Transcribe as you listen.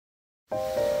The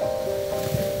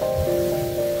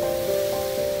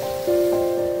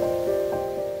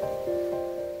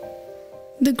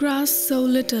Grass So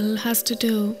Little Has to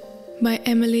Do by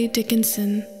Emily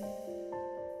Dickinson.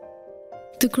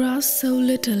 The grass so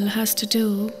little has to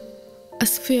do, a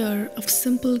sphere of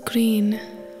simple green,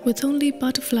 with only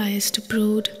butterflies to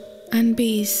brood and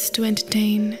bees to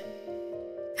entertain,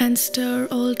 and stir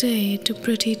all day to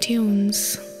pretty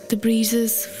tunes the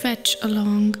breezes fetch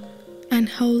along, and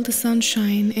hold the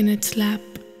sunshine in its lap,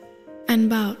 and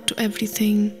bow to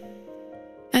everything,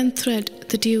 and thread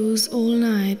the dews all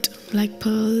night like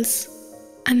pearls,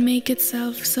 and make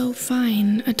itself so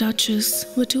fine a duchess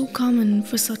were too common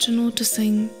for such a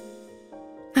noticing,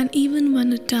 and even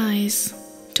when it dies,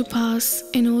 to pass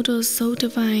in odors so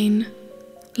divine,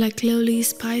 like lowly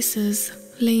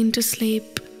spices lain to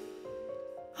sleep,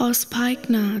 or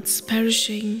spikenards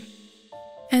perishing,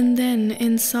 and then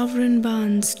in sovereign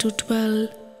barns to dwell,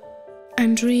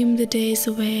 and dream the days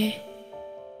away.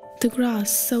 The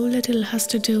grass so little has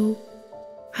to do,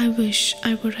 I wish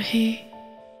I were a hay.